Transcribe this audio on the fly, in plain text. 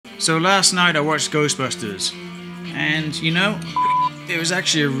So last night I watched Ghostbusters, and you know, it was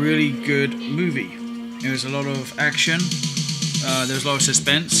actually a really good movie. There was a lot of action, there was a lot of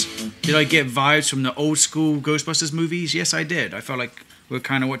suspense. Did I get vibes from the old school Ghostbusters movies? Yes, I did. I felt like we were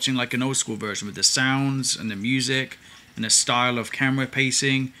kind of watching like an old school version with the sounds and the music and the style of camera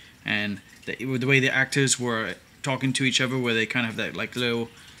pacing and the way the actors were talking to each other, where they kind of have that like little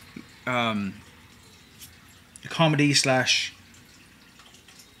comedy slash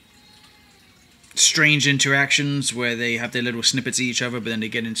strange interactions where they have their little snippets at each other, but then they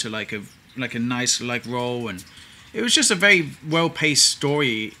get into like a nice like role, and it was just a very well paced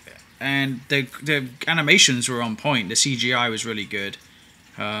story, and the animations were on point. The CGI was really good.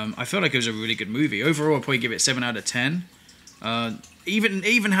 I felt like it was a really good movie. Overall, I'd probably give it 7 out of 10.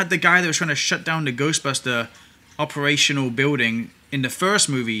 Even had the guy that was trying to shut down the Ghostbuster operational building in the first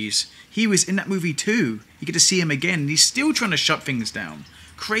movies. He was in that movie too. You get to see him again, and he's still trying to shut things down.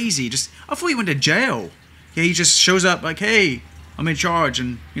 Crazy. I thought he went to jail. Yeah, he just shows up like, hey, I'm in charge,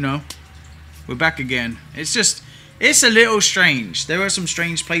 and you know, we're back again. It's a little strange. There are some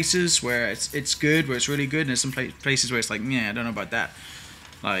strange places where it's good, where it's really good, and there's some places where it's like, yeah, I don't know about that.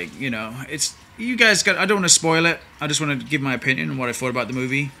 Like, you know, you guys got. I don't want to spoil it. I just want to give my opinion on what I thought about the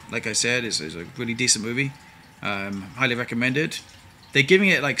movie. Like I said, it's a really decent movie. Highly recommended. They're giving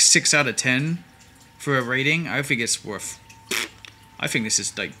it like 6 out of 10 for a rating. I think it's worth. I think this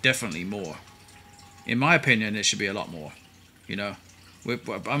is like definitely more. In my opinion, it should be a lot more. You know,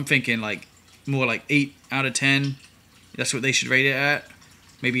 I'm thinking like more like 8 out of 10. That's what they should rate it at.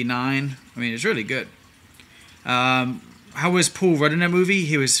 Maybe 9. I mean, it's really good. How was Paul Rudd in that movie?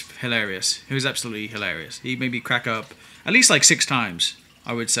 He was hilarious. He was absolutely hilarious. He made me crack up at least like 6 times,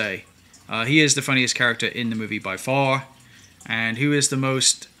 I would say. He is the funniest character in the movie by far. And who is the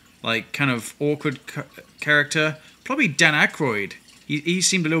most like kind of awkward character? Probably Dan Aykroyd. He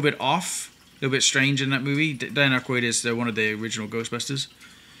seemed a little bit off, a little bit strange in that movie. Dan Aykroyd is one of the original Ghostbusters.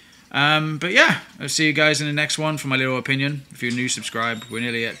 But yeah, I'll see you guys in the next one for my little opinion. If you're new, subscribe. We're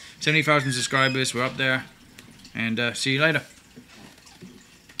nearly at 70,000 subscribers. We're up there. And see you later.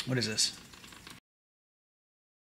 What is this?